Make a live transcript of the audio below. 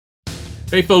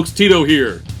Hey folks, Tito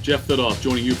here. Jeff Thudoff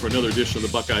joining you for another edition of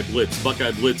the Buckeye Blitz.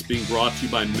 Buckeye Blitz being brought to you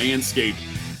by Manscaped.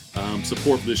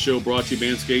 Support for this show brought to you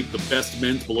Manscaped, the best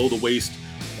men's below-the-waist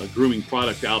grooming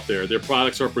product out there. Their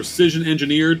products are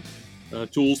precision-engineered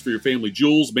tools for your family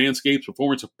jewels. Manscaped's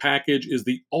Performance Package is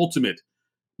the ultimate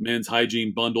men's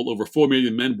hygiene bundle. Over 4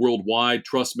 million men worldwide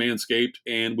trust Manscaped,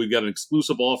 and we've got an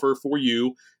exclusive offer for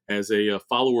you as a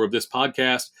follower of this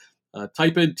podcast.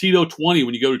 Type in Tito20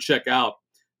 when you go to check out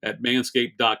at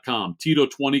manscaped.com.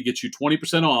 Tito20 gets you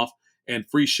 20% off and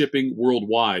free shipping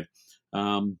worldwide.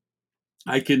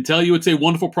 I can tell you it's a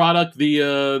wonderful product.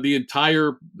 The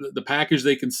entire package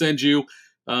they can send you,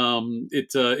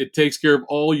 it takes care of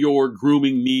all your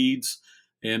grooming needs.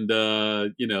 And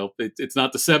it's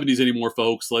not the 70s anymore,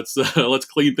 folks. Let's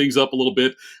clean things up a little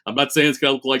bit. I'm not saying it's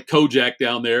gonna look like Kojak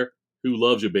down there, who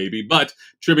loves you, baby, but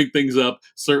trimming things up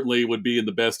certainly would be in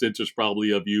the best interest probably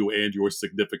of you and your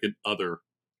significant other.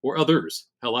 Or others.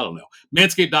 Hell, I don't know.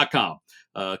 Manscaped.com.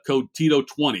 Code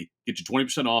Tito20. Get you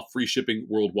 20% off, free shipping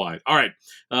worldwide. All right.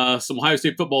 Some Ohio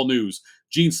State football news.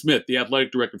 Gene Smith, the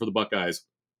athletic director for the Buckeyes.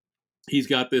 He's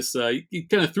got this, he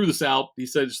kind of threw this out. He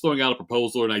said, just throwing out a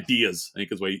proposal and ideas, I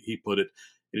think is the way he put it,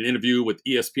 in an interview with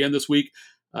ESPN this week,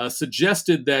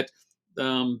 suggested that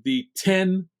the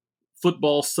 10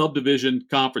 football subdivision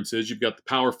conferences, you've got the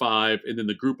Power 5 and then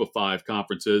the Group of 5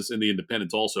 conferences and the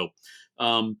independents also,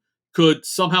 could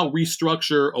somehow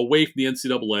restructure away from the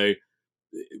NCAA.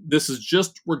 This is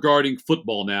just regarding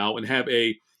football now, and have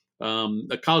a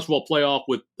college football playoff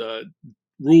with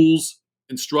rules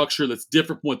and structure that's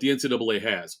different from what the NCAA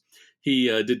has. He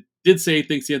did say he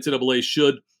thinks the NCAA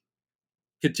should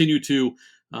continue to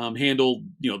handle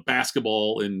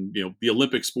basketball and the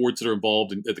Olympic sports that are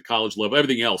involved at the college level,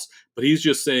 everything else. But he's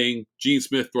just saying, Gene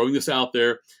Smith throwing this out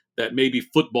there, that maybe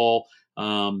football,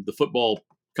 the football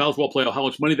college football playoff, how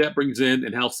much money that brings in,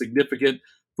 and how significant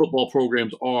football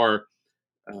programs are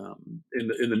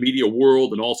in the media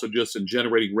world, and also just in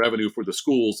generating revenue for the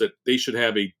schools, that they should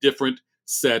have a different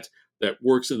set that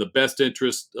works in the best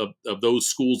interest of those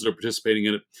schools that are participating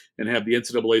in it, and have the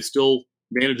NCAA still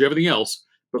manage everything else,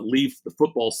 but leave the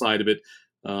football side of it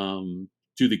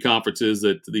to the conferences,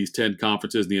 these 10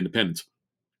 conferences and the independents.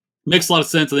 Makes a lot of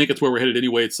sense. I think that's where we're headed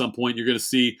anyway. At some point, you're going to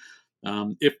see,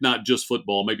 if not just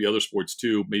football, maybe other sports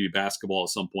too, maybe basketball at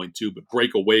some point too, but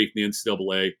break away from the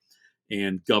NCAA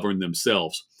and govern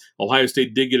themselves. Ohio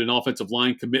State did get an offensive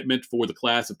line commitment for the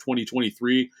class of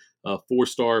 2023,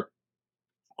 four-star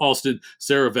Austin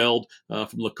Saraveld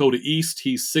from Lakota East.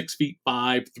 He's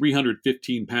 6'5",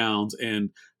 315 pounds, and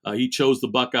he chose the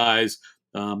Buckeyes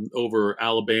over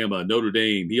Alabama, Notre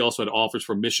Dame. He also had offers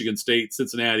from Michigan State,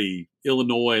 Cincinnati,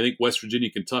 Illinois, I think West Virginia,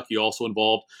 Kentucky also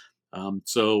involved.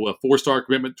 So a four-star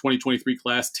commitment 2023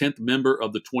 class, 10th member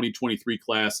of the 2023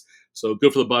 class. So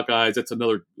good for the Buckeyes. That's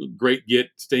another great get,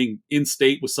 staying in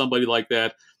state with somebody like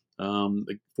that. A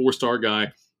four-star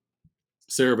guy.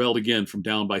 Saraveld again from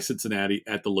down by Cincinnati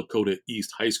at the Lakota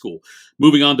East High School.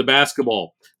 Moving on to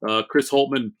basketball. Chris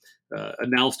Holtmann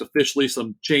announced officially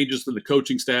some changes to the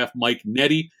coaching staff. Mike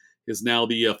Nettie is now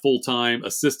the full-time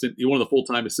assistant, one of the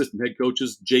full-time assistant head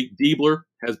coaches. Jake Diebler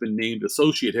has been named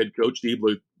associate head coach.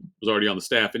 Diebler was already on the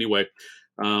staff anyway.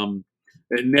 And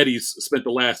Nettie's spent the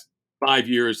last 5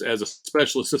 years as a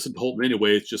special assistant to Holton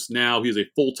anyway. It's just now he's a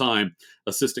full-time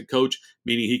assistant coach,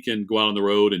 meaning he can go out on the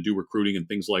road and do recruiting and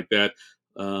things like that.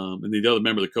 And the other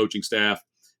member of the coaching staff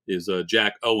is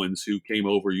Jack Owens, who came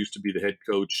over, used to be the head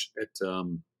coach at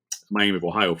Miami of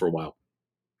Ohio for a while.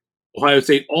 Ohio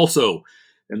State also,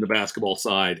 in the basketball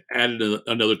side, added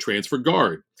another transfer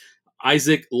guard.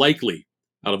 Isaac Likely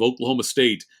out of Oklahoma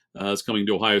State is coming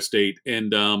to Ohio State.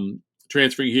 And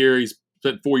transferring here, he's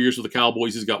spent 4 years with the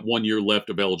Cowboys. He's got 1 year left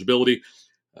of eligibility.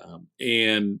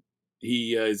 And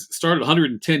he started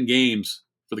 110 games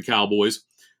for the Cowboys.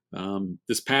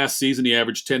 This past season, he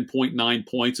averaged 10.9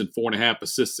 points and 4.5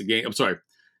 assists a game. I'm sorry.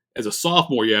 As a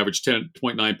sophomore, he averaged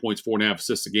 10.9 points, 4.5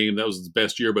 assists a game. That was his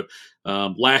best year. But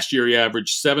last year, he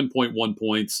averaged 7.1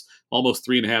 points, almost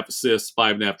 3.5 assists,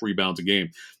 5.5 rebounds a game.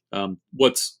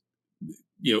 Look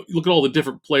at all the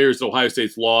different players that Ohio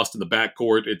State's lost in the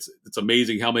backcourt. It's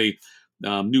amazing how many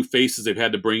new faces they've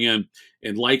had to bring in.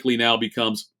 And Likely now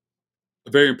becomes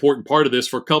a very important part of this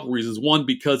for a couple reasons. One,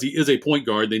 because he is a point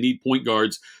guard. They need point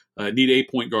guards, need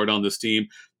a point guard on this team.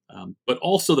 But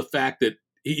also the fact that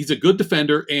he's a good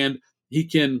defender and he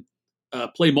can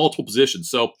play multiple positions.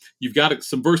 So you've got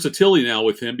some versatility now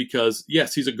with him because,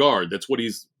 yes, he's a guard. That's what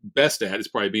he's best at, is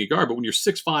probably being a guard. But when you're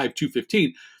 6'5",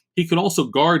 215, he can also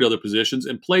guard other positions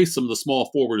and play some of the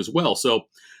small forward as well. So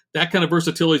that kind of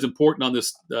versatility is important on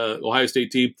this Ohio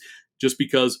State team, just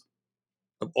because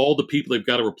of all the people they've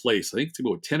got to replace. I think it's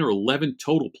about 10 or 11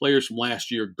 total players from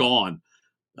last year gone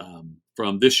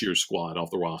from this year's squad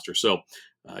off the roster. So,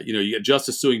 you get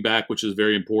Justice Suing back, which is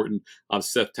very important.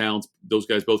 Seth Towns, those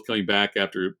guys both coming back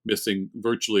after missing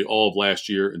virtually all of last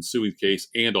year in Suing's case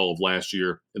and all of last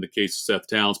year in the case of Seth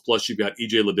Towns. Plus, you've got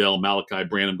E.J. Liddell, Malachi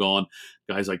Branham gone,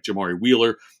 guys like Jamari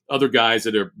Wheeler. Other guys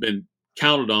that have been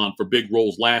counted on for big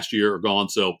roles last year are gone.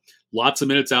 So lots of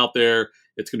minutes out there.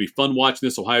 It's going to be fun watching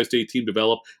this Ohio State team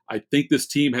develop. I think this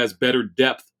team has better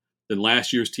depth than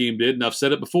last year's team did. And I've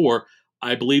said it before,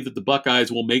 I believe that the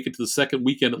Buckeyes will make it to the second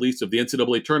weekend, at least, of the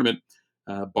NCAA tournament,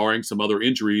 barring some other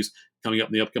injuries coming up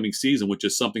in the upcoming season, which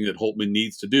is something that Holtman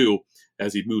needs to do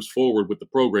as he moves forward with the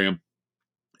program.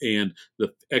 And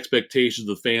the expectations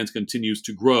of the fans continues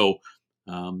to grow.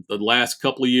 The last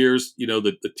couple of years,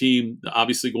 the team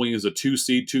obviously going as a 2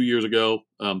 seed 2 years ago,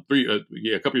 a couple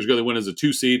years ago, they went as a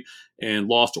 2 seed and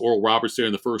lost to Oral Roberts there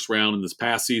in the first round in this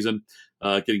past season,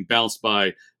 getting bounced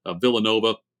by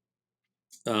Villanova.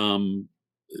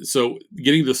 So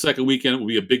getting to the second weekend will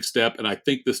be a big step, and I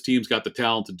think this team's got the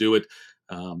talent to do it.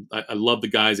 I love the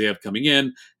guys they have coming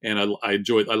in, and I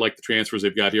like the transfers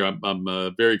they've got here.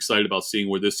 I'm very excited about seeing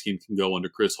where this team can go under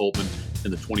Chris Holtman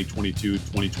in the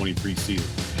 2022-2023 season.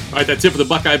 All right, that's it for the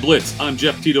Buckeye Blitz. I'm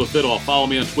Jeff Tito Thidoff. Follow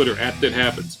me on Twitter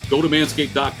 @ThitHappens. Go to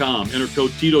Manscaped.com, enter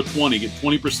code Tito20, get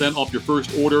 20% off your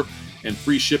first order and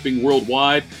free shipping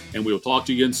worldwide, and we will talk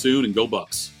to you again soon, and go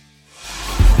Bucks.